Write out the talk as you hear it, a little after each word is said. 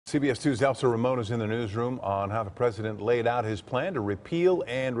CBS 2's Elsa Ramon is in the newsroom on how the president laid out his plan to repeal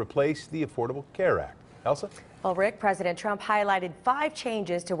and replace the Affordable Care Act. Elsa? Well, Rick, President Trump highlighted 5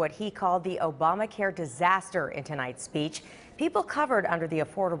 changes to what he called the Obamacare disaster in tonight's speech. People covered under the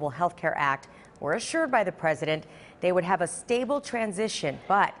Affordable Health Care Act were assured by the president they would have a stable transition,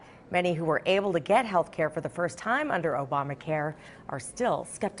 but many who were able to get health care for the first time under Obamacare are still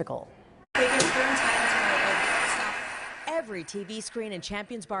skeptical. Every TV screen in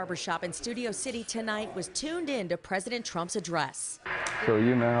Champion's Barbershop in Studio City tonight was tuned in to President Trump's address. So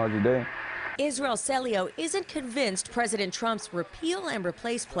you, man, how's your day? Israel Celio isn't convinced President Trump's repeal and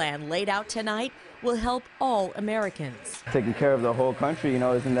replace plan laid out tonight will help all Americans. Taking care of the whole country,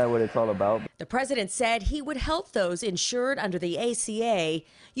 isn't that what it's all about? The president said he would help those insured under the ACA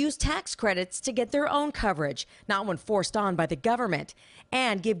use tax credits to get their own coverage, not one forced on by the government,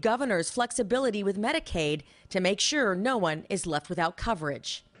 and give governors flexibility with Medicaid to make sure no one is left without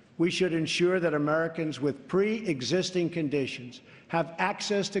coverage. We should ensure that Americans with pre-existing conditions have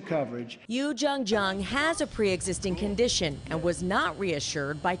access to coverage. Yu Jung has a pre-existing condition and was not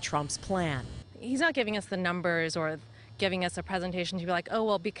reassured by Trump's plan. He's not giving us the numbers or giving us a presentation to be like, oh,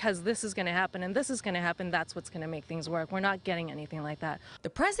 well, because this is going to happen and this is going to happen, that's what's going to make things work. We're not getting anything like that. The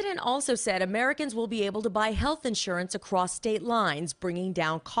president also said Americans will be able to buy health insurance across state lines, bringing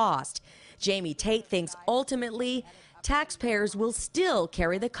down cost. Jamie Tate thinks ultimately taxpayers will still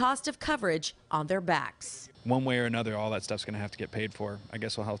carry the cost of coverage on their backs. One way or another, all that stuff's going to have to get paid for. I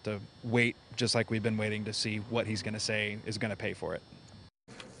guess we'll have to wait, just like we've been waiting to see what he's going to say is going to pay for it.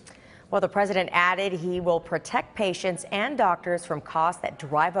 Well, the president added he will protect patients and doctors from costs that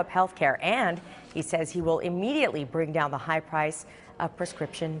drive up health care, and he says he will immediately bring down the high price of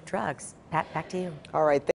prescription drugs. Pat, back to you. All right.